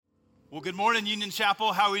Well, good morning, Union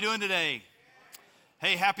Chapel. How are we doing today?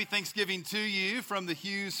 Hey, happy Thanksgiving to you from the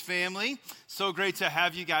Hughes family. So great to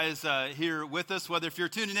have you guys here with us, whether if you're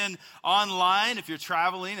tuning in online, if you're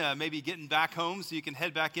traveling, maybe getting back home so you can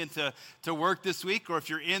head back into work this week, or if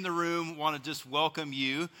you're in the room, want to just welcome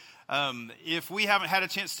you. If we haven't had a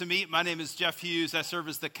chance to meet, my name is Jeff Hughes. I serve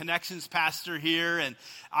as the Connections Pastor here, and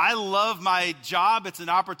I love my job. It's an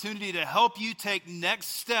opportunity to help you take next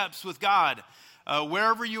steps with God.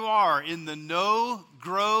 Wherever you are in the know,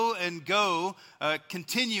 grow, and go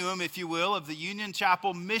continuum, if you will, of the Union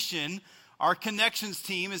Chapel mission, our Connections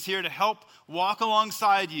team is here to help walk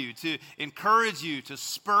alongside you, to encourage you, to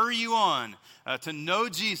spur you on, to know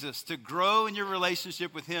Jesus, to grow in your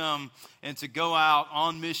relationship with Him, and to go out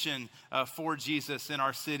on mission for Jesus in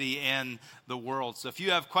our city and the world. So if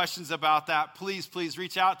you have questions about that, please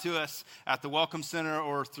reach out to us at the Welcome Center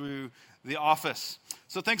or through the office.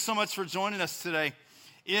 So thanks so much for joining us today.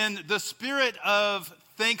 In the spirit of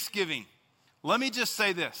Thanksgiving, let me just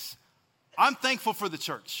say this. I'm thankful for the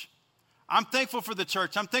church. I'm thankful for the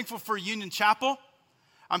church. I'm thankful for Union Chapel.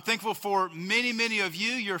 I'm thankful for many of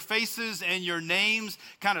you. Your faces and your names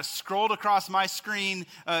kind of scrolled across my screen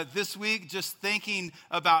this week, just thinking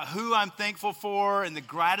about who I'm thankful for and the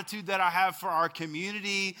gratitude that I have for our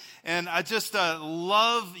community. And I just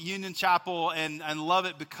love Union Chapel and love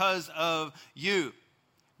it because of you.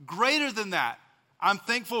 Greater than that, I'm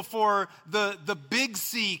thankful for the big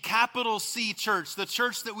C, capital C church, the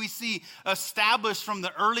church that we see established from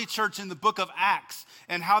the early church in the book of Acts,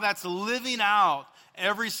 and how that's living out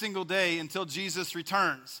every single day until Jesus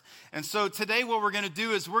returns. And so today what we're going to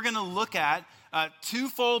do is we're going to look at a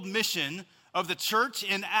twofold mission of the church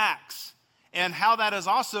in Acts, and how that is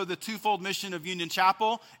also the twofold mission of Union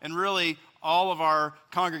Chapel and really all of our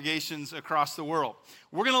congregations across the world.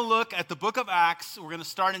 We're going to look at the book of Acts. We're going to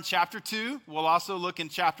start in chapter 2. We'll also look in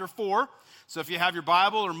chapter 4. So if you have your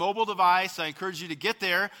Bible or mobile device, I encourage you to get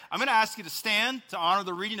there. I'm going to ask you to stand to honor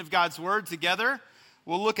the reading of God's word together.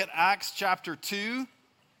 We'll look at Acts chapter 2,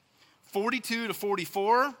 42 to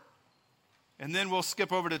 44, and then we'll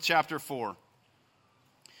skip over to chapter 4.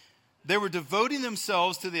 They were devoting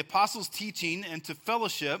themselves to the apostles' teaching and to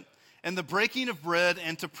fellowship and the breaking of bread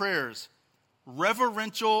and to prayers.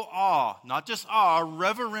 Reverential awe, not just awe,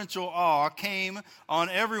 reverential awe came on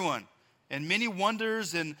everyone, and many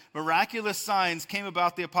wonders and miraculous signs came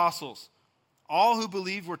about the apostles. All who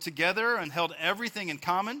believed were together and held everything in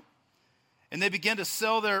common, and they began to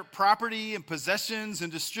sell their property and possessions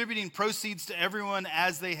and distributing proceeds to everyone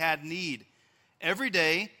as they had need. Every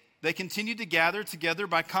day they continued to gather together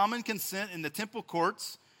by common consent in the temple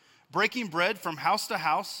courts, breaking bread from house to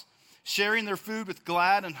house, sharing their food with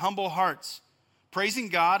glad and humble hearts, praising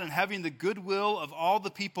God and having the goodwill of all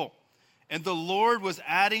the people. And the Lord was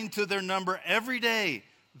adding to their number every day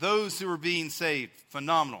those who were being saved.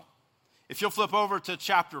 Phenomenal. If you'll flip over to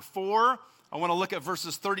chapter 4, I want to look at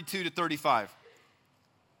verses 32 to 35.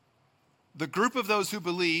 The group of those who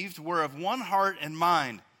believed were of one heart and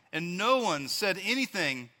mind, and no one said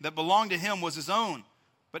anything that belonged to him was his own,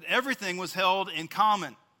 but everything was held in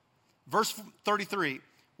common. Verse 33,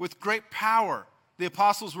 with great power the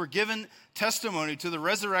apostles were given testimony to the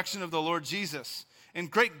resurrection of the Lord Jesus,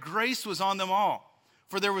 and great grace was on them all.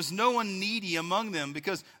 For there was no one needy among them,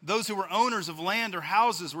 because those who were owners of land or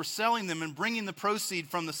houses were selling them and bringing the proceeds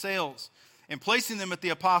from the sales and placing them at the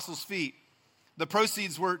apostles' feet. The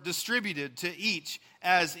proceeds were distributed to each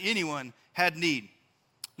as anyone had need.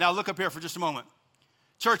 Now look up here for just a moment.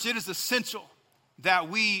 Church, it is essential that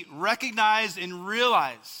we recognize and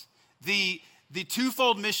realize the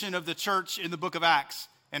twofold mission of the church in the book of Acts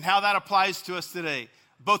and how that applies to us today.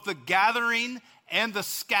 Both the gathering and the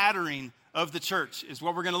scattering of the church is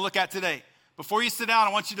what we're going to look at today. Before you sit down,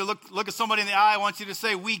 I want you to look at somebody in the eye. I want you to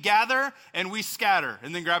say, we gather and we scatter,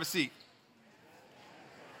 and then grab a seat.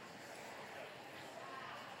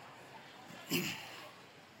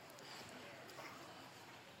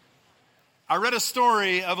 I read a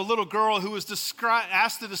story of a little girl who was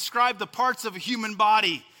asked to describe the parts of a human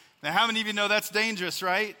body. Now, how many of you know that's dangerous,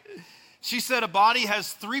 right? She said a body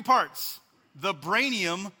has 3 parts: the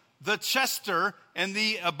brainium, the chester, and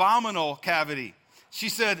the abdominal cavity. She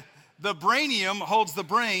said the brainium holds the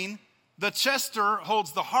brain, the chester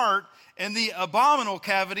holds the heart, and the abdominal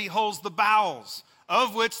cavity holds the bowels,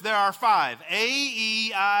 of which there are 5, A,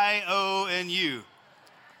 E, I, O, and U.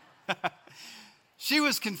 She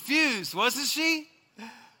was confused, wasn't she?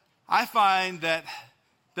 I find that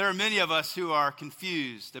there are many of us who are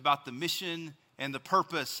confused about the mission and the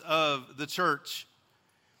purpose of the church.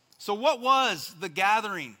 So what was the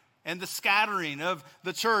gathering and the scattering of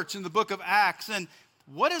the church in the book of Acts? And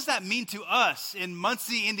what does that mean to us in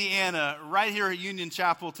Muncie, Indiana, right here at Union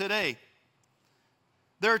Chapel today?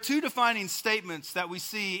 There are two defining statements that we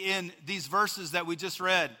see in these verses that we just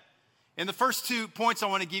read. And the first 2 points I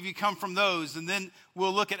want to give you come from those, and then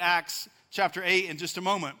we'll look at Acts chapter 8 in just a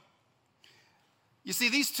moment. You see,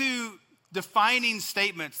 these two defining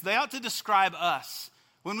statements, they ought to describe us.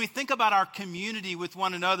 When we think about our community with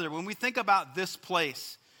one another, when we think about this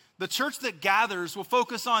place, the church that gathers will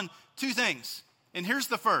focus on 2 things. And here's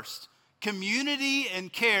the first: community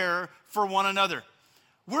and care for one another.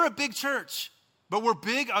 We're a big church, but we're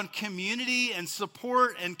big on community and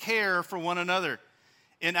support and care for one another.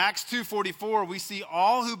 In Acts 2:44, we see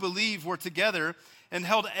all who believed were together and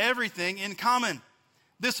held everything in common.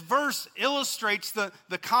 This verse illustrates the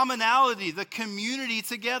commonality, the community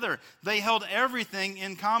together. They held everything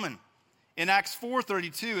in common. In Acts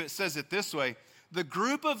 4:32, it says it this way: the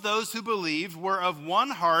group of those who believed were of one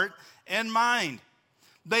heart and mind.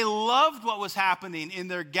 They loved what was happening in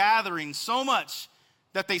their gathering so much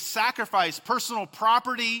that they sacrificed personal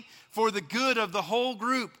property for the good of the whole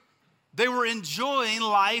group. They were enjoying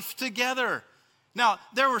life together. Now,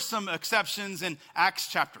 there were some exceptions in Acts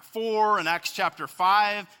chapter 4 and Acts chapter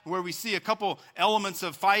 5 where we see a couple elements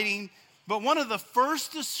of fighting. But one of the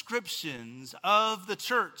first descriptions of the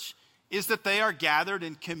church is that they are gathered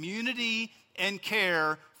in community and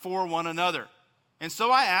care for one another. And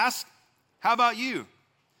so I ask, how about you?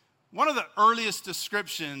 One of the earliest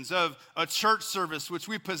descriptions of a church service which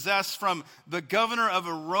we possess from the governor of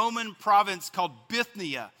a Roman province called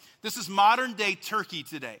Bithynia. This is modern-day Turkey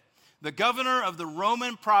today. The governor of the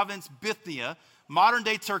Roman province Bithynia,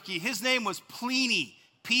 modern-day Turkey, his name was Pliny,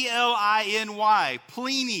 P-L-I-N-Y,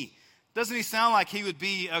 Pliny. Doesn't he sound like he would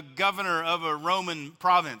be a governor of a Roman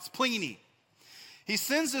province? Pliny. He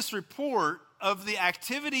sends this report of the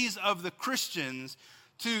activities of the Christians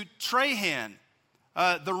to Trajan,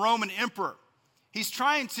 the Roman emperor. He's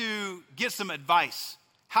trying to get some advice.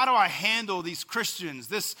 How do I handle these Christians?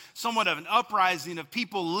 This somewhat of an uprising of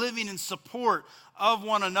people living in support of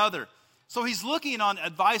one another. So he's looking on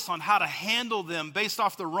advice on how to handle them based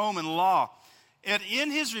off the Roman law. And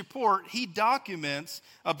in his report, he documents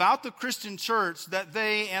about the Christian church that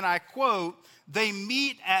they, and I quote, they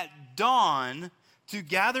meet at dawn to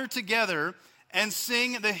gather together and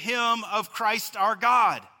sing the hymn of Christ our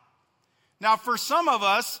God. Now, for some of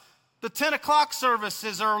us, the 10 o'clock service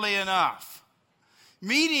is early enough.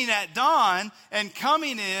 Meeting at dawn and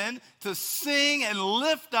coming in to sing and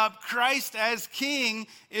lift up Christ as King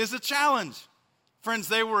is a challenge. Friends,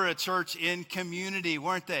 they were a church in community,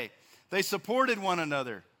 weren't they? They supported one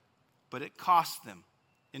another, but it cost them.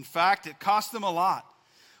 In fact, it cost them a lot.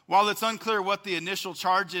 While it's unclear what the initial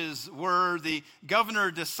charges were, the governor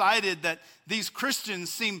decided that these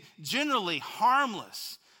Christians seemed generally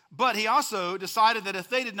harmless, but he also decided that if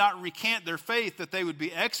they did not recant their faith, that they would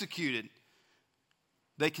be executed.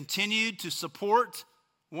 They continued to support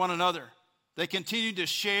one another. They continued to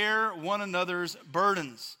share one another's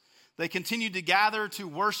burdens. They continued to gather to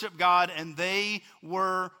worship God, and they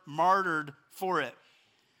were martyred for it.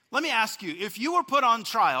 Let me ask you, if you were put on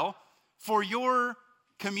trial for your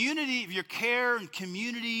community, your care and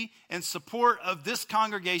community and support of this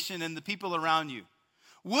congregation and the people around you,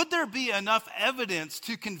 would there be enough evidence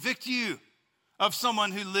to convict you of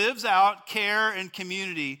someone who lives out care and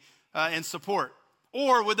community and support?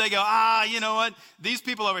 Or would they go, you know what, these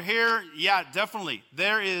people over here, yeah, definitely.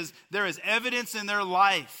 There is evidence in their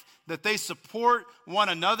life that they support one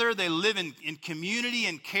another. They live in community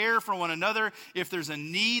and care for one another. If there's a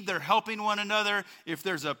need, they're helping one another. If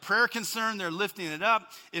there's a prayer concern, they're lifting it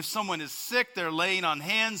up. If someone is sick, they're laying on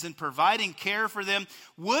hands and providing care for them.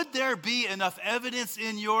 Would there be enough evidence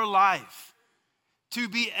in your life to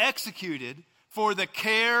be executed for the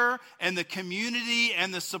care and the community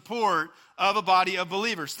and the support of a body of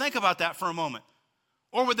believers? Think about that for a moment.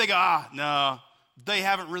 Or would they go, no, they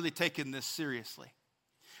haven't really taken this seriously?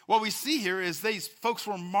 What we see here is these folks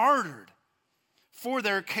were martyred for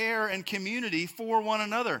their care and community for one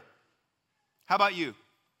another. How about you?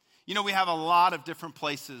 You know, we have a lot of different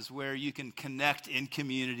places where you can connect in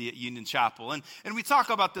community at Union Chapel. And we talk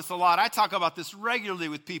about this a lot. I talk about this regularly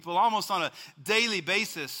with people, almost on a daily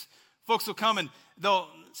basis. Folks will come and they'll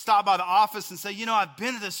stop by the office and say, you know, I've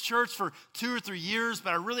been to this church for 2 or 3 years,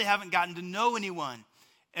 but I really haven't gotten to know anyone.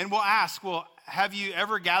 And we'll ask, well, have you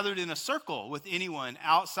ever gathered in a circle with anyone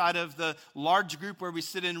outside of the large group where we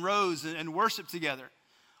sit in rows and worship together?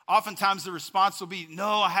 Oftentimes the response will be, no,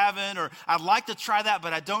 I haven't, or I'd like to try that,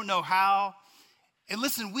 but I don't know how. And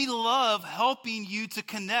listen, we love helping you to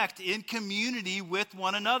connect in community with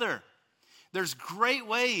one another. There's great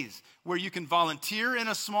ways where you can volunteer in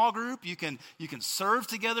a small group, you can serve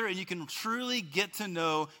together, and you can truly get to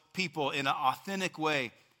know people in an authentic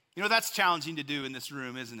way. You know, that's challenging to do in this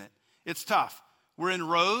room, isn't it? It's tough. We're in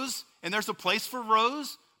rows, and there's a place for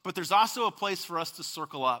rows, but there's also a place for us to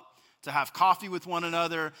circle up, to have coffee with one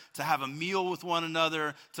another, to have a meal with one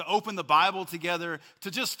another, to open the Bible together,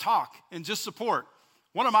 to just talk and just support.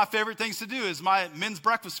 One of my favorite things to do is my men's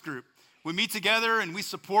breakfast group. We meet together and we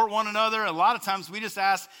support one another. A lot of times we just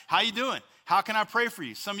ask, how you doing? How can I pray for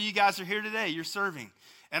you? Some of you guys are here today. You're serving.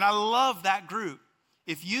 And I love that group.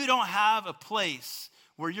 If you don't have a place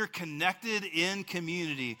where you're connected in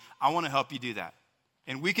community, I want to help you do that.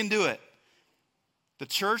 And we can do it. The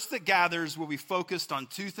church that gathers will be focused on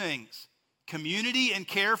two things. Community and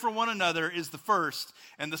care for one another is the first.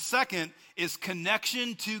 And the second is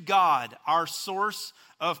connection to God, our source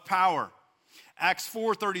of power. Acts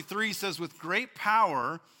 4:33 says, with great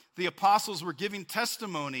power, the apostles were giving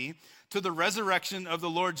testimony to the resurrection of the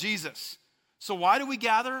Lord Jesus. So why do we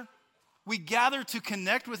gather? We gather to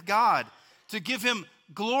connect with God, to give him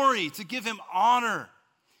glory, to give him honor.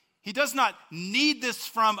 He does not need this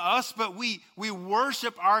from us, but we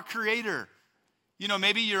worship our Creator. You know,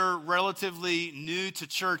 maybe you're relatively new to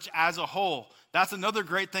church as a whole. That's another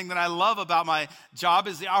great thing that I love about my job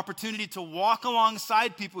is the opportunity to walk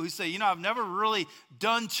alongside people who say, you know, I've never really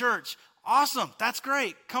done church. Awesome, that's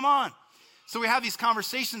great, come on. So we have these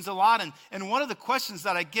conversations a lot, and one of the questions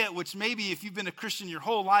that I get, which maybe if you've been a Christian your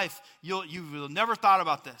whole life, you've never thought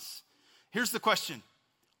about this. Here's the question.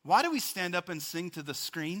 Why do we stand up and sing to the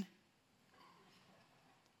screen?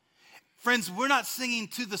 Friends, we're not singing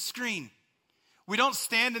to the screen. We don't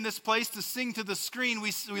stand in this place to sing to the screen.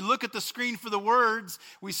 We look at the screen for the words.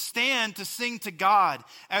 We stand to sing to God.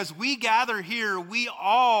 As we gather here, we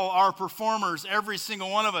all are performers, every single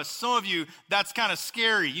one of us. Some of you, that's kind of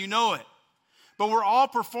scary. You know it. But we're all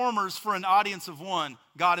performers for an audience of one,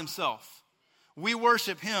 God himself. We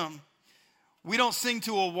worship him. We don't sing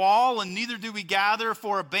to a wall, and neither do we gather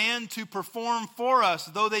for a band to perform for us,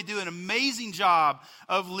 though they do an amazing job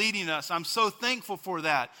of leading us. I'm so thankful for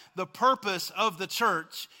that. The purpose of the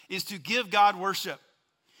church is to give God worship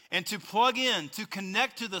and to plug in, to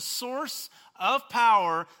connect to the source of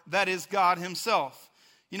power that is God himself.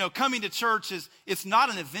 You know, coming to church it's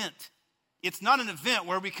not an event. It's not an event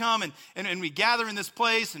where we come and we gather in this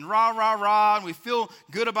place and rah, rah, rah, and we feel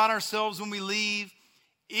good about ourselves when we leave.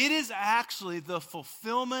 It is actually the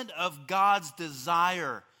fulfillment of God's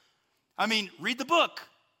desire. I mean, read the book.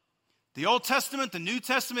 The Old Testament, the New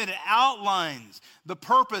Testament, it outlines the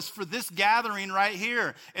purpose for this gathering right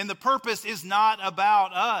here. And the purpose is not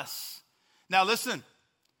about us. Now listen,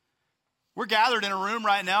 we're gathered in a room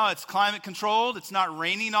right now. It's climate controlled. It's not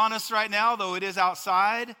raining on us right now, though it is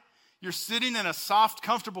outside. You're sitting in a soft,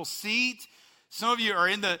 comfortable seat. Some of you are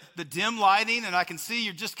in the dim lighting, and I can see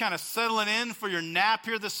you're just kind of settling in for your nap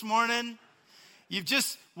here this morning. You've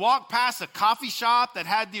just walked past a coffee shop that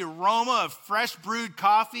had the aroma of fresh brewed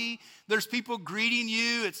coffee. There's people greeting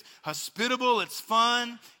you. It's hospitable. It's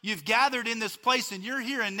fun. You've gathered in this place, and you're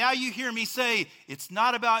here, and now you hear me say, it's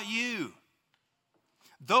not about you.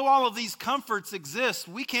 Though all of these comforts exist,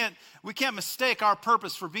 we can't mistake our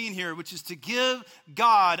purpose for being here, which is to give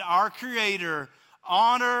God, our Creator,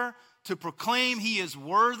 honor, to proclaim he is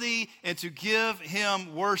worthy, and to give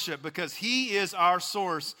him worship because he is our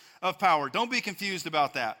source of power. Don't be confused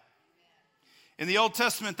about that. In the Old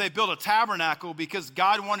Testament, they built a tabernacle because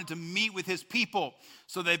God wanted to meet with his people.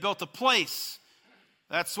 So they built a place.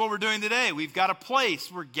 That's what we're doing today. We've got a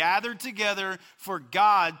place. We're gathered together for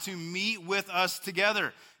God to meet with us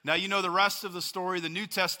together. Now you know the rest of the story, the New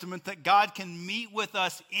Testament, that God can meet with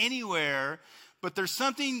us anywhere. But there's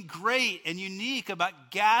something great and unique about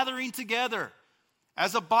gathering together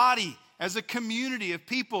as a body, as a community of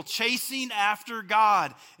people chasing after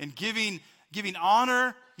God and giving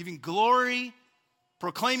honor, giving glory,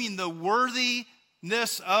 proclaiming the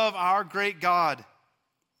worthiness of our great God.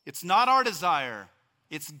 It's not our desire,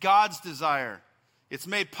 it's God's desire. It's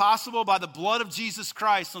made possible by the blood of Jesus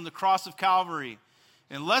Christ on the cross of Calvary.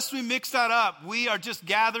 Unless we mix that up, we are just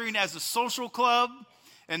gathering as a social club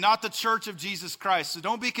and not the church of Jesus Christ. So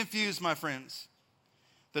don't be confused, my friends.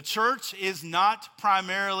 The church is not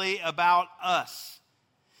primarily about us.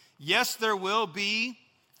 Yes, there will be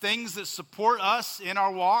things that support us in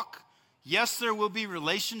our walk. Yes, there will be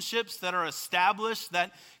relationships that are established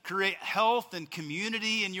that create health and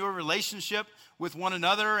community in your relationship with one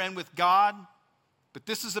another and with God. But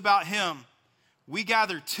this is about him. We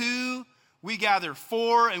gather to, we gather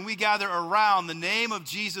for, and we gather around the name of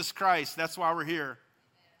Jesus Christ. That's why we're here.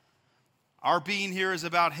 Our being here is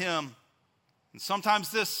about him. And sometimes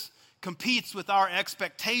this competes with our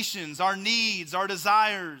expectations, our needs, our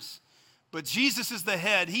desires. But Jesus is the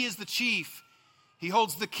head. He is the chief. He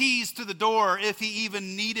holds the keys to the door if he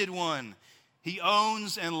even needed one. He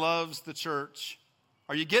owns and loves the church.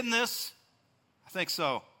 Are you getting this? I think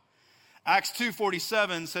so. Acts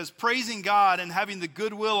 2:47 says, praising God and having the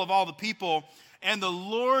goodwill of all the people, and the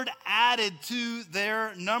Lord added to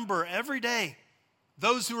their number every day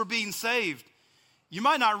those who were being saved. You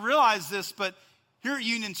might not realize this, but here at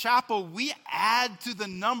Union Chapel, we add to the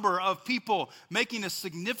number of people making a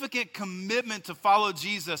significant commitment to follow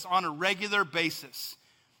Jesus on a regular basis.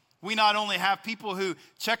 We not only have people who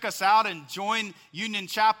check us out and join Union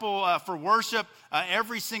Chapel for worship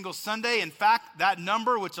every single Sunday. In fact, that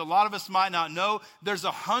number, which a lot of us might not know, there's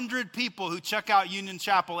 100 people who check out Union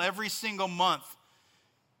Chapel every single month.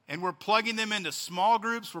 And we're plugging them into small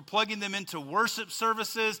groups. We're plugging them into worship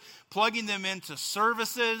services, plugging them into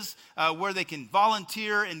services where they can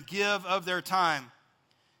volunteer and give of their time.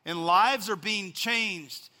 And lives are being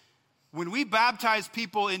changed. When we baptize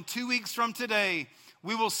people in 2 weeks from today,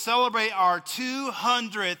 we will celebrate our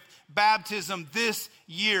 200th baptism this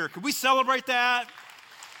year. Could we celebrate that?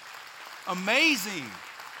 Amazing.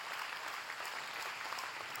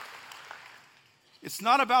 It's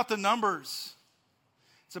not about the numbers.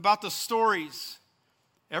 It's about the stories.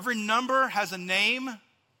 Every number has a name.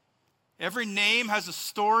 Every name has a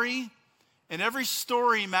story. And every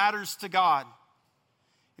story matters to God.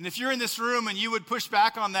 And if you're in this room and you would push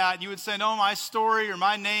back on that, you would say, no, my story or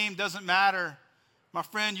my name doesn't matter. My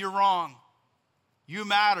friend, you're wrong. You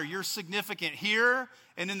matter. You're significant here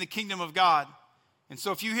and in the kingdom of God. And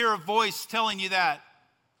so if you hear a voice telling you that,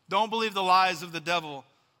 don't believe the lies of the devil.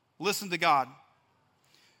 Listen to God.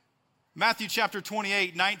 Matthew chapter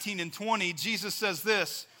 28, 19 and 20, Jesus says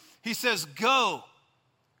this. He says, go,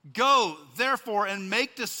 therefore, and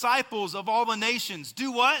make disciples of all the nations.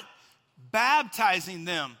 Do what? Baptizing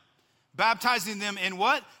them. Baptizing them in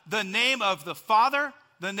what? The name of the Father,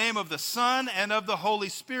 the name of the Son, and of the Holy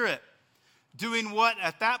Spirit. Doing what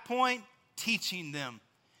at that point? Teaching them.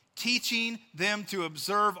 Teaching them to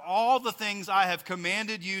observe all the things I have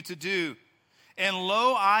commanded you to do. And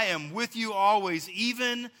lo, I am with you always,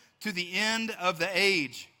 even to the end of the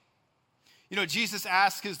age. You know, Jesus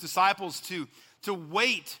asked his disciples to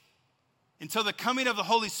wait until the coming of the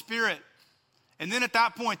Holy Spirit. And then at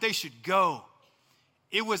that point, they should go.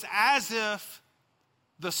 It was as if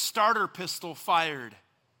the starter pistol fired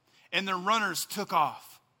and the runners took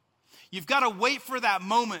off. You've got to wait for that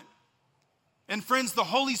moment. And friends, the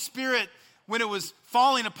Holy Spirit, when it was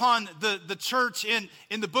falling upon the church in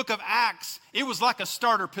the book of Acts, it was like a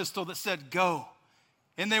starter pistol that said, go.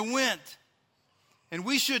 And they went. And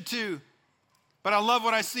we should too. But I love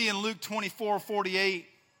what I see in Luke 24:48.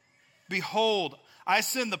 Behold, I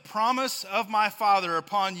send the promise of my Father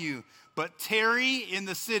upon you, but tarry in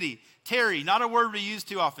the city. Tarry, not a word we use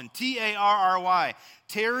too often. Tarry.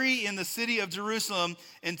 Tarry in the city of Jerusalem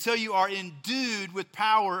until you are endued with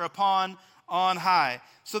power upon on high.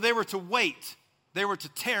 So they were to wait. They were to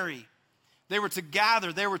tarry. They were to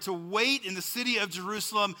gather. They were to wait in the city of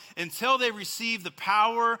Jerusalem until they received the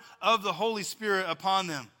power of the Holy Spirit upon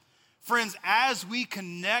them. Friends, as we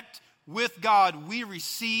connect with God, we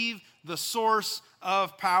receive the source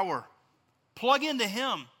of power. Plug into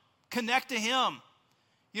Him. Connect to Him.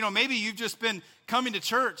 You know, maybe you've just been coming to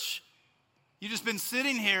church. You've just been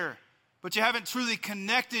sitting here, but you haven't truly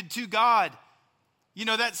connected to God. You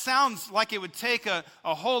know, that sounds like it would take a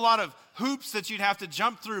whole lot of hoops that you'd have to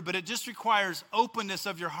jump through, but it just requires openness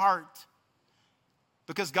of your heart.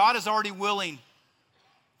 Because God is already willing.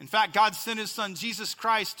 In fact, God sent His Son, Jesus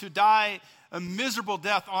Christ, to die a miserable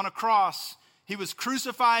death on a cross. He was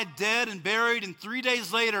crucified, dead, and buried, and 3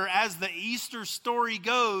 days later, as the Easter story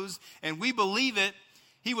goes, and we believe it,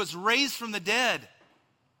 He was raised from the dead.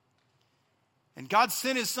 And God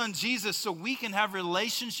sent His Son Jesus so we can have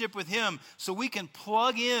relationship with Him, so we can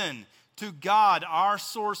plug in to God, our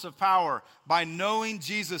source of power, by knowing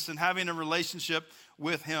Jesus and having a relationship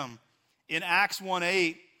with Him. In Acts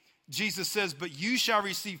 1:8, Jesus says, but you shall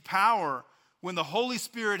receive power when the Holy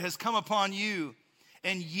Spirit has come upon you,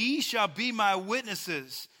 and ye shall be my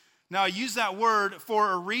witnesses. Now, I use that word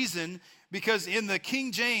for a reason, because in the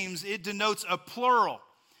King James, it denotes a plural.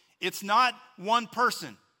 It's not one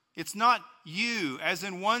person. It's not you, as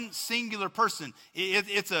in one singular person.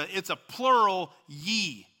 It's a plural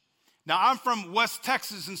ye. Now, I'm from West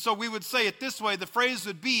Texas, and so we would say it this way. The phrase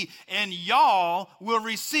would be, and y'all will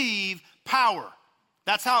receive power.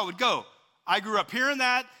 That's how it would go. I grew up hearing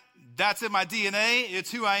that. That's in my DNA.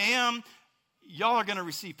 It's who I am. Y'all are going to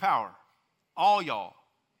receive power. All y'all.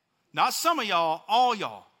 Not some of y'all, all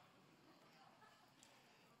y'all.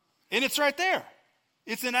 And it's right there.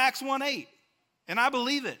 It's in Acts 1:8, and I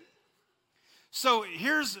believe it. So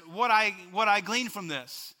here's what I gleaned from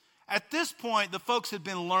this. At this point, the folks had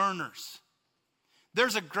been learners.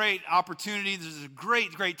 There's a great opportunity. There's a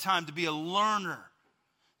great time to be a learner.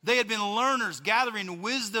 They had been learners, gathering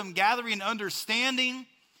wisdom, gathering understanding.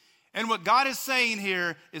 And what God is saying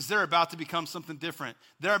here is they're about to become something different.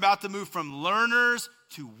 They're about to move from learners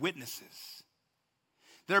to witnesses.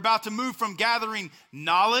 They're about to move from gathering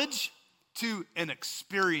knowledge to an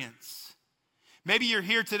experience. Maybe you're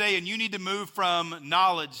here today and you need to move from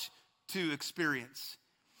knowledge to experience.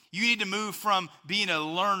 You need to move from being a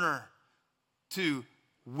learner to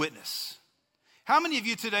witness. How many of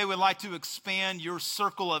you today would like to expand your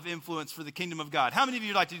circle of influence for the kingdom of God? How many of you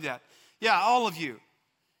would like to do that? Yeah, all of you.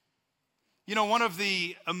 You know, one of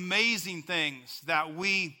the amazing things that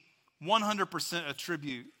we 100%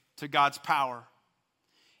 attribute to God's power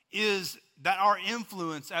is that our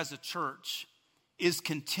influence as a church is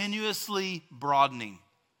continuously broadening.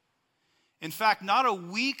 In fact, not a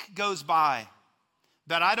week goes by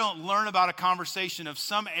that I don't learn about a conversation of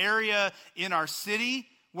some area in our city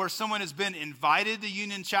where someone has been invited to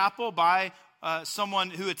Union Chapel by someone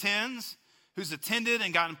who attends, who's attended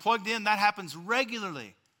and gotten plugged in. That happens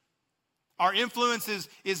regularly. Our influence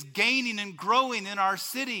is gaining and growing in our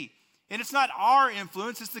city. And it's not our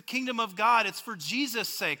influence, it's the kingdom of God. It's for Jesus'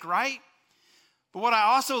 sake, right? But what I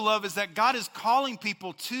also love is that God is calling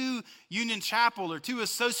people to Union Chapel or to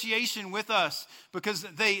association with us because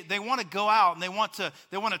they want to go out and they want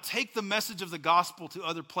to take the message of the gospel to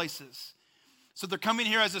other places. So they're coming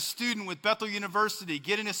here as a student with Bethel University,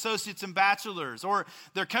 getting associates and bachelors, or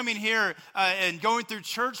they're coming here and going through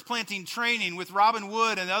church planting training with Robin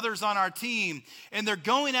Wood and others on our team, and they're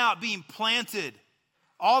going out being planted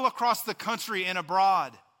all across the country and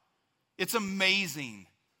abroad. It's amazing.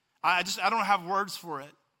 I don't have words for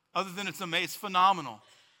it other than it's amazing. It's phenomenal.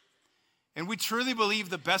 And we truly believe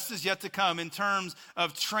the best is yet to come in terms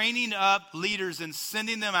of training up leaders and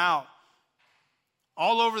sending them out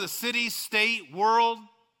all over the city, state, world,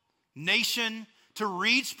 nation to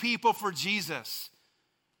reach people for Jesus.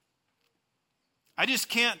 I just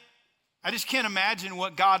can't imagine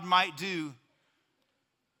what God might do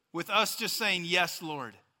with us just saying, yes,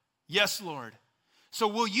 Lord. Yes, Lord. So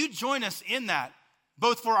will you join us in that?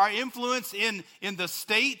 Both for our influence in the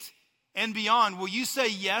state and beyond. Will you say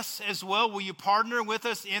yes as well? Will you partner with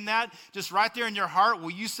us in that? Just right there in your heart,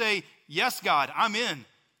 will you say, yes, God, I'm in.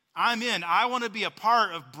 I'm in. I want to be a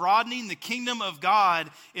part of broadening the kingdom of God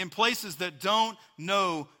in places that don't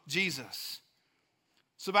know Jesus.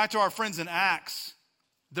 So back to our friends in Acts.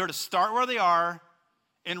 They're to start where they are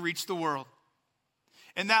and reach the world.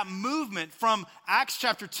 And that movement from Acts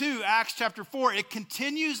chapter 2, Acts chapter 4, it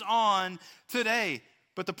continues on today.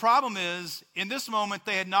 But the problem is, in this moment,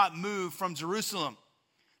 they had not moved from Jerusalem.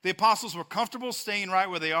 The apostles were comfortable staying right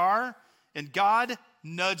where they are, and God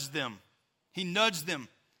nudged them. He nudged them.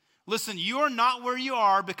 Listen, you are not where you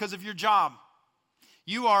are because of your job.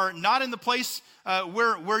 You are not in the place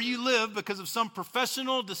where you live because of some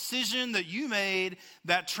professional decision that you made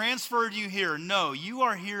that transferred you here. No, you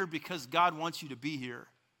are here because God wants you to be here.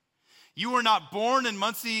 You were not born in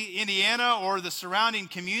Muncie, Indiana, or the surrounding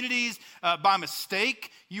communities by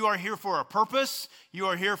mistake. You are here for a purpose. You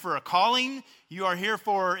are here for a calling. You are here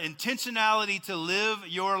for intentionality to live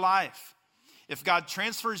your life. If God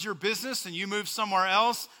transfers your business and you move somewhere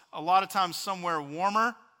else, a lot of times somewhere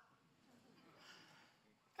warmer,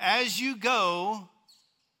 as you go,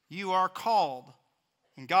 you are called.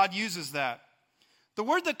 And God uses that. The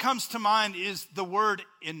word that comes to mind is the word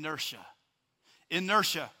inertia.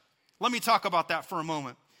 Inertia. Let me talk about that for a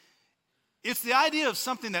moment. It's the idea of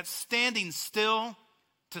something that's standing still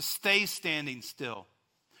to stay standing still.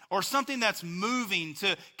 Or something that's moving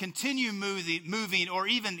to continue moving or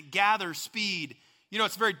even gather speed. You know,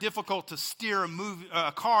 it's very difficult to steer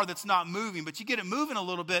a car that's not moving, but you get it moving a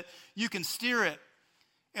little bit, you can steer it.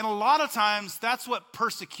 And a lot of times, that's what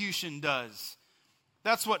persecution does.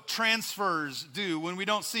 That's what transfers do when we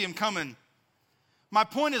don't see them coming. My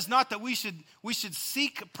point is not that we should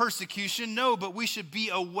seek persecution, no, but we should be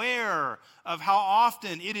aware of how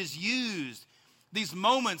often it is used. These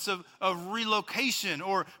moments of relocation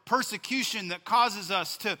or persecution that causes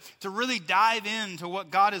us to really dive into what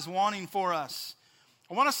God is wanting for us.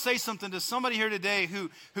 I want to say something to somebody here today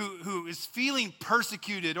who is feeling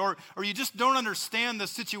persecuted or you just don't understand the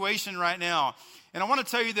situation right now. And I want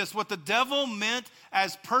to tell you this, what the devil meant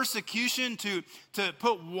as persecution to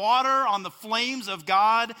put water on the flames of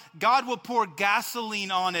God, God will pour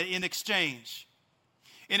gasoline on it in exchange.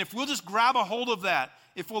 And if we'll just grab a hold of that,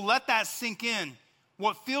 if we'll let that sink in,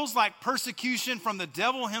 what feels like persecution from the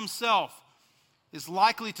devil himself is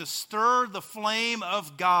likely to stir the flame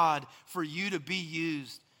of God for you to be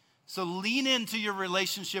used. So lean into your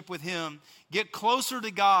relationship with him. Get closer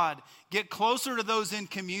to God. Get closer to those in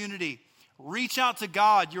community. Reach out to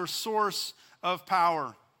God, your source of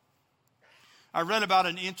power. I read about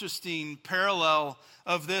an interesting parallel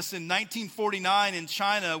of this in 1949 in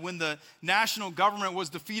China when the national government was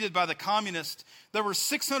defeated by the communists. There were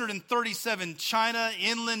 637 China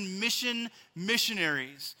inland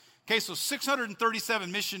missionaries. Okay, so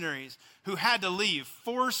 637 missionaries who had to leave,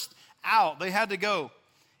 forced out. They had to go.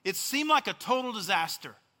 It seemed like a total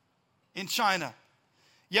disaster in China.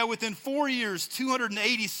 Yet within 4 years,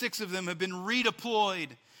 286 of them have been redeployed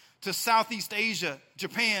to Southeast Asia,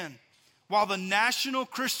 Japan, while the national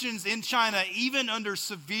Christians in China, even under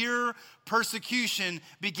severe persecution,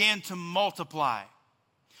 began to multiply.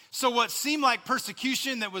 So what seemed like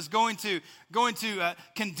persecution that was going to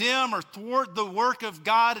condemn or thwart the work of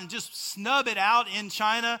God and just snub it out in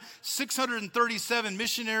China, 637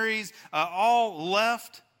 missionaries all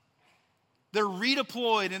left. They're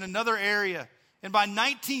redeployed in another area. And by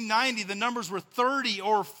 1990, the numbers were 30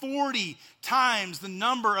 or 40 times the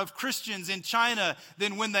number of Christians in China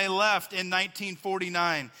than when they left in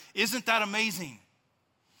 1949. Isn't that amazing?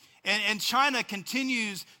 And China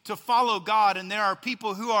continues to follow God, and there are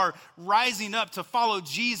people who are rising up to follow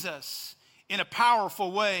Jesus in a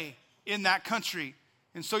powerful way in that country.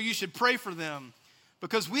 And so you should pray for them,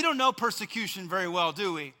 because we don't know persecution very well,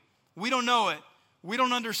 do we? We don't know it. We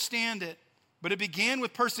don't understand it. But it began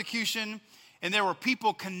with persecution, and there were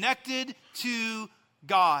people connected to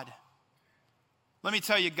God. Let me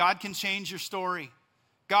tell you, God can change your story.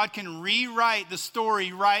 God can rewrite the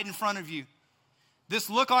story right in front of you. This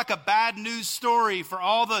looked like a bad news story for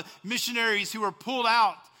all the missionaries who were pulled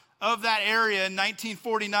out of that area in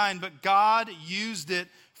 1949, but God used it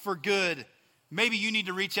for good. Maybe you need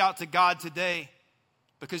to reach out to God today,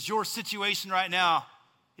 because your situation right now,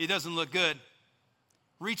 it doesn't look good.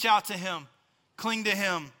 Reach out to him. Cling to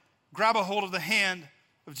him. Grab a hold of the hand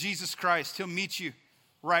of Jesus Christ. He'll meet you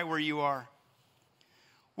right where you are.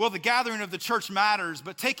 Well, the gathering of the church matters,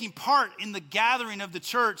 but taking part in the gathering of the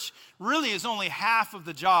church really is only half of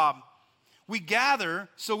the job. We gather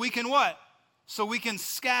so we can what? So we can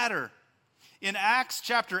scatter. In Acts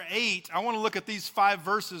chapter 8, I want to look at these 5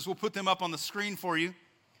 verses. We'll put them up on the screen for you.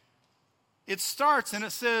 It starts and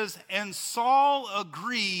it says, "And Saul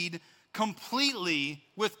agreed completely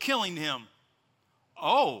with killing him."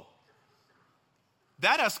 Oh,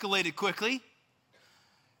 that escalated quickly.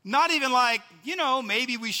 Not even like,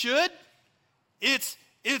 maybe we should. It's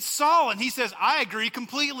Saul, and he says, "I agree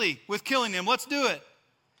completely with killing him. Let's do it."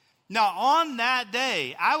 Now, on that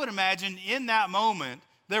day, I would imagine in that moment,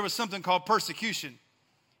 there was something called persecution.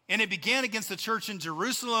 And it began against the church in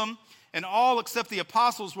Jerusalem, and all except the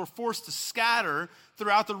apostles were forced to scatter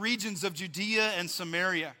throughout the regions of Judea and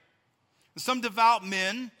Samaria. Some devout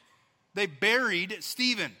men, they buried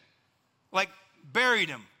Stephen. Buried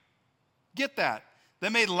him. Get that. They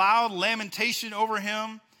made loud lamentation over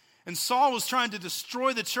him. And Saul was trying to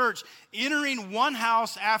destroy the church. Entering one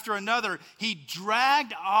house after another, he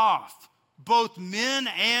dragged off both men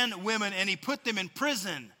and women, and he put them in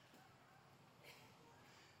prison.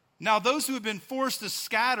 Now, those who had been forced to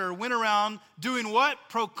scatter went around doing what?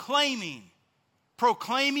 Proclaiming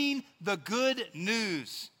the good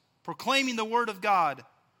news. Proclaiming the word of God.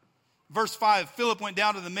 Verse 5, Philip went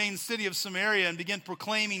down to the main city of Samaria and began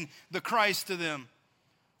proclaiming the Christ to them.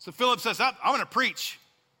 So Philip says, I'm going to preach.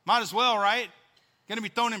 Might as well, right? Going to be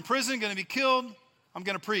thrown in prison, going to be killed. I'm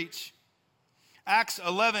going to preach. Acts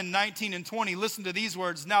 11, 19 and 20, listen to these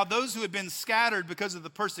words. "Now those who had been scattered because of the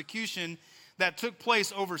persecution that took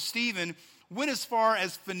place over Stephen went as far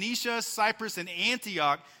as Phoenicia, Cyprus, and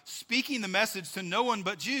Antioch, speaking the message to no one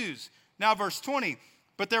but Jews." Now verse 20,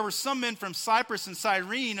 "But there were some men from Cyprus and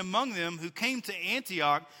Cyrene among them who came to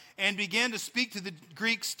Antioch and began to speak to the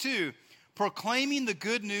Greeks too, proclaiming the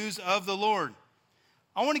good news of the Lord."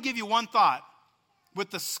 I want to give you one thought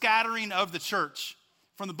with the scattering of the church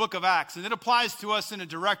from the book of Acts, and it applies to us in a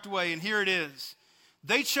direct way, and here it is.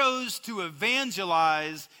 They chose to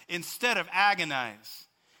evangelize instead of agonize.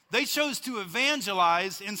 They chose to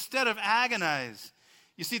evangelize instead of agonize.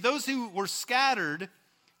 You see, those who were scattered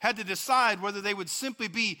had to decide whether they would simply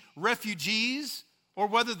be refugees or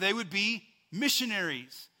whether they would be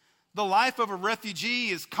missionaries. The life of a refugee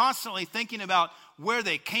is constantly thinking about where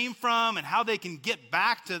they came from and how they can get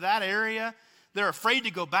back to that area. They're afraid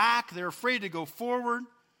to go back. They're afraid to go forward.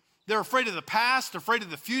 They're afraid of the past, afraid of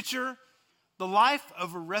the future. The life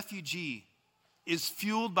of a refugee is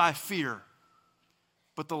fueled by fear.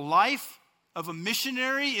 But the life of a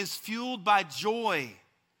missionary is fueled by joy.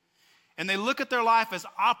 And they look at their life as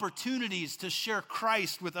opportunities to share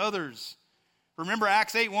Christ with others. Remember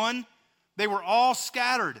Acts 8:1? They were all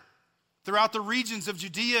scattered throughout the regions of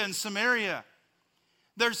Judea and Samaria.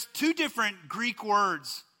 There's two different Greek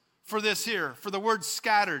words for this here, for the word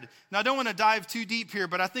scattered. Now, I don't want to dive too deep here,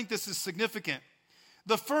 but I think this is significant.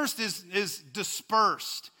 The first is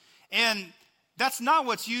dispersed. And that's not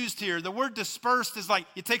what's used here. The word dispersed is like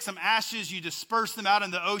you take some ashes, you disperse them out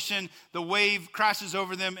in the ocean, the wave crashes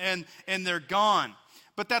over them, and they're gone.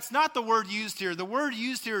 But that's not the word used here. The word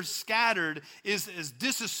used here, scattered, is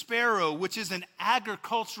disaspero, which is an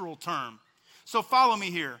agricultural term. So follow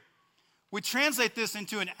me here. We translate this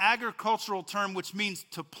into an agricultural term, which means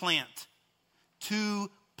to plant. To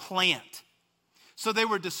plant. So they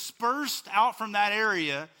were dispersed out from that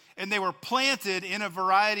area, and they were planted in a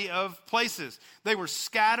variety of places. They were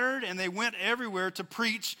scattered, and they went everywhere to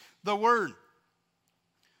preach the word.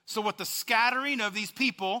 So what the scattering of these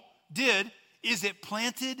people did is it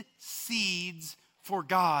planted seeds for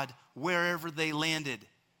God wherever they landed.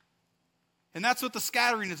 And that's what the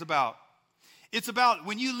scattering is about. It's about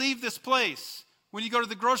when you leave this place, when you go to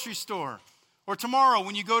the grocery store, or tomorrow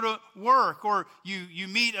when you go to work, or you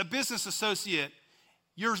meet a business associate,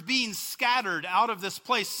 you're being scattered out of this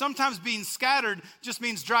place. Sometimes being scattered just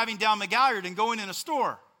means driving down McGalliard and going in a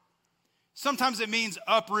store. Sometimes it means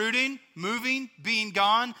uprooting, moving, being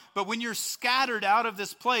gone. But when you're scattered out of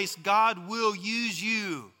this place, God will use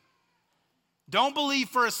you. Don't believe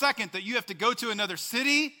for a second that you have to go to another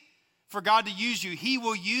city for God to use you. He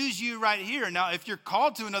will use you right here. Now, if you're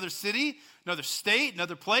called to another city, another state,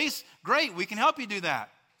 another place, great, we can help you do that.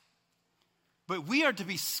 But we are to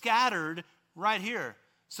be scattered right here.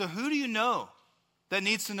 So who do you know that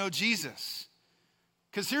needs to know Jesus?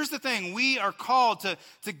 Because here's the thing, we are called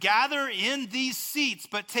to gather in these seats,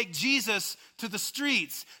 but take Jesus to the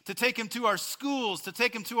streets, to take him to our schools, to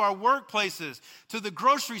take him to our workplaces, to the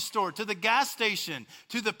grocery store, to the gas station,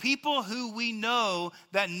 to the people who we know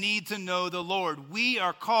that need to know the Lord. We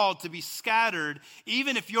are called to be scattered,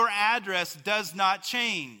 even if your address does not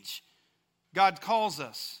change. God calls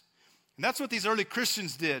us. And that's what these early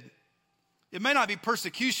Christians did. It may not be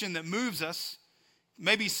persecution that moves us,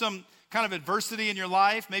 maybe some kind of adversity in your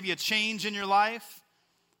life, maybe a change in your life.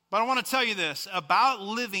 But I want to tell you this about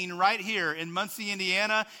living right here in Muncie,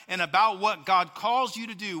 Indiana, and about what God calls you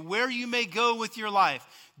to do, where you may go with your life.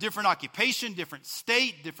 Different occupation, different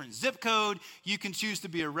state, different zip code. You can choose to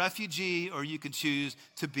be a refugee or you can choose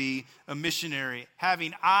to be a missionary.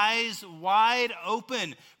 Having eyes wide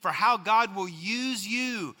open for how God will use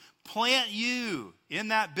you, plant you in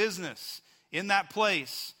that business, in that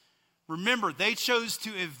place. Remember, they chose to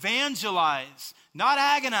evangelize, not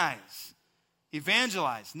agonize.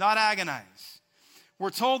 Evangelize, not agonize. We're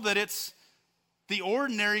told that it's the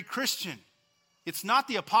ordinary Christian. It's not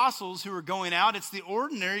the apostles who are going out. It's the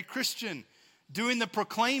ordinary Christian doing the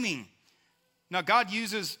proclaiming. Now, God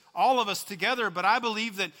uses all of us together, but I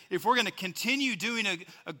believe that if we're going to continue doing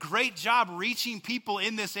a great job reaching people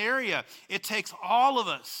in this area, it takes all of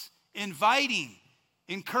us inviting,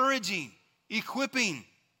 encouraging, equipping.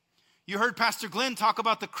 You heard Pastor Glenn talk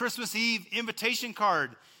about the Christmas Eve invitation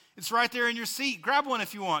card. It's right there in your seat. Grab one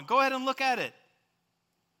if you want. Go ahead and look at it.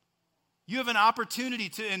 You have an opportunity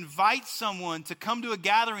to invite someone to come to a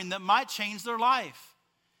gathering that might change their life.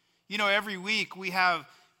 You know, every week we have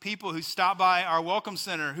people who stop by our welcome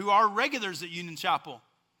center who are regulars at Union Chapel,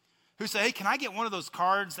 who say, hey, can I get one of those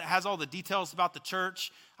cards that has all the details about the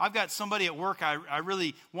church? I've got somebody at work, I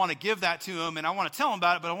really want to give that to them, and I want to tell them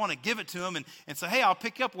about it, but I want to give it to them and say, hey, I'll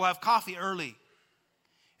pick you up, we'll have coffee early.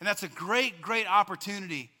 And that's a great, great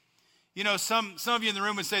opportunity. You know, some of you in the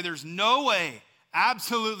room would say, there's no way,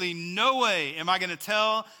 absolutely no way am I going to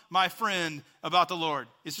tell my friend about the Lord.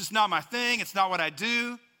 It's just not my thing, it's not what I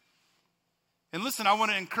do. And listen, I want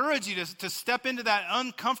to encourage you to step into that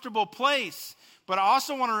uncomfortable place. But I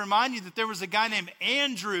also want to remind you that there was a guy named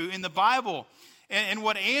Andrew in the Bible. And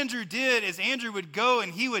what Andrew did is Andrew would go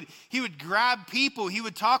and he would grab people. He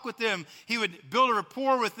would talk with them. He would build a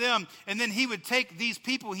rapport with them. And then he would take these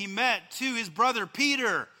people he met to his brother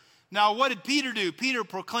Peter. Now, what did Peter do? Peter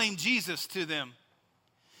proclaimed Jesus to them.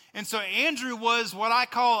 And so Andrew was what I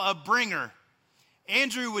call a bringer.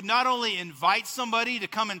 Andrew would not only invite somebody to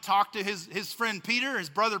come and talk to his friend Peter, his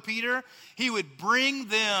brother Peter, he would bring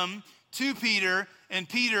them to Peter, and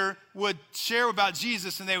Peter would share about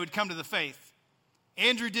Jesus, and they would come to the faith.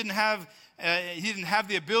 Andrew didn't have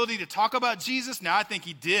the ability to talk about Jesus. Now, I think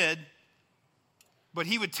he did. But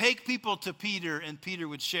he would take people to Peter, and Peter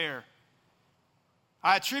would share.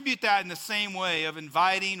 I attribute that in the same way of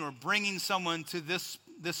inviting or bringing someone to this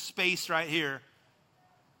this space right here,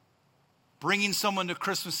 bringing someone to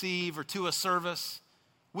Christmas Eve or to a service,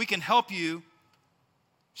 we can help you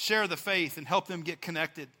share the faith and help them get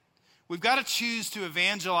connected. We've got to choose to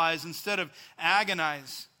evangelize instead of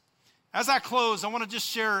agonize. As I close, I want to just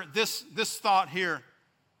share this thought here.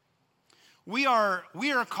 We are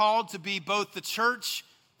called to be both the church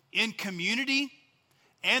in community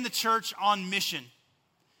and the church on mission.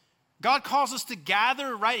 God calls us to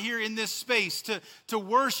gather right here in this space, to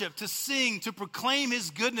worship, to sing, to proclaim his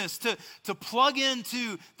goodness, to plug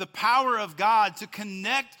into the power of God, to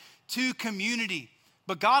connect to community.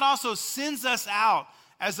 But God also sends us out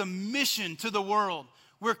as a mission to the world.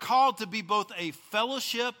 We're called to be both a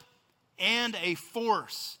fellowship and a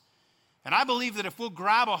force. And I believe that if we'll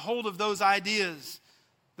grab a hold of those ideas,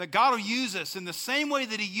 that God will use us in the same way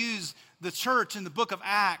that he used the church in the book of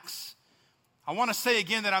Acts. I want to say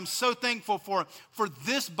again that I'm so thankful for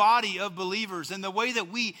this body of believers and the way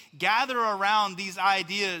that we gather around these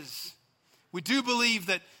ideas. We do believe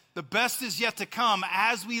that the best is yet to come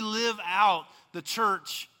as we live out the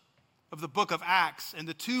church of the book of Acts and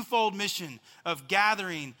the twofold mission of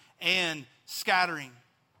gathering and scattering.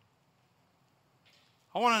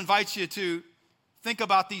 I want to invite you to think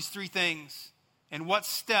about these three things and what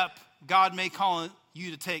step God may call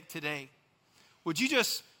you to take today. Would you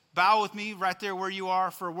just bow with me right there where you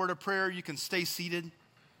are for a word of prayer? You can stay seated.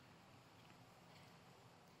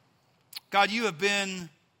 God, you have been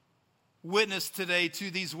witness today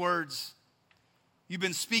to these words. You've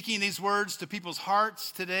been speaking these words to people's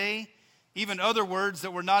hearts today, even other words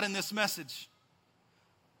that were not in this message.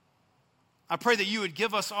 I pray that you would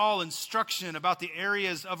give us all instruction about the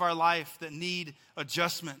areas of our life that need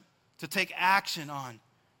adjustment, to take action on.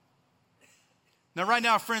 Now, right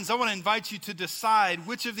now, friends, I want to invite you to decide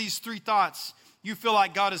which of these three thoughts you feel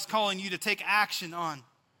like God is calling you to take action on.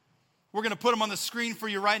 We're going to put them on the screen for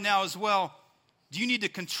you right now as well. Do you need to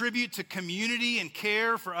contribute to community and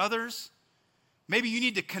care for others? Maybe you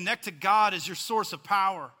need to connect to God as your source of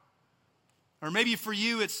power. Or maybe for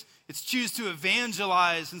you, it's choose to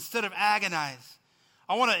evangelize instead of agonize.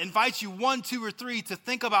 I want to invite you 1, 2, or 3 to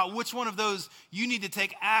think about which one of those you need to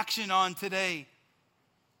take action on today.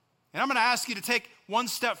 And I'm going to ask you to take one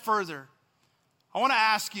step further. I want to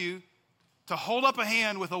ask you to hold up a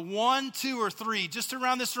hand with a 1, 2, or 3 just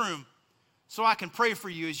around this room so I can pray for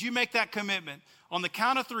you as you make that commitment. On the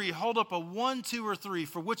count of 3, hold up a 1, 2, or 3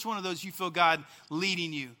 for which one of those you feel God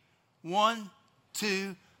leading you. 1,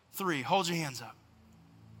 2, 3. Hold your hands up.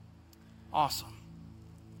 Awesome.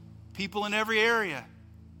 People in every area,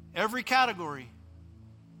 every category.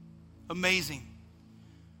 Amazing.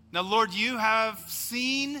 Now, Lord, you have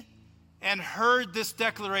seen and heard this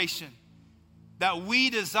declaration that we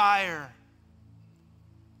desire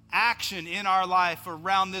action in our life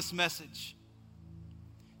around this message.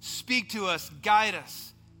 Speak to us, guide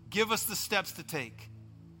us, give us the steps to take.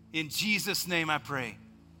 In Jesus' name I pray,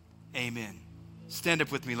 amen. Stand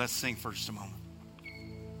up with me, let's sing for just a moment.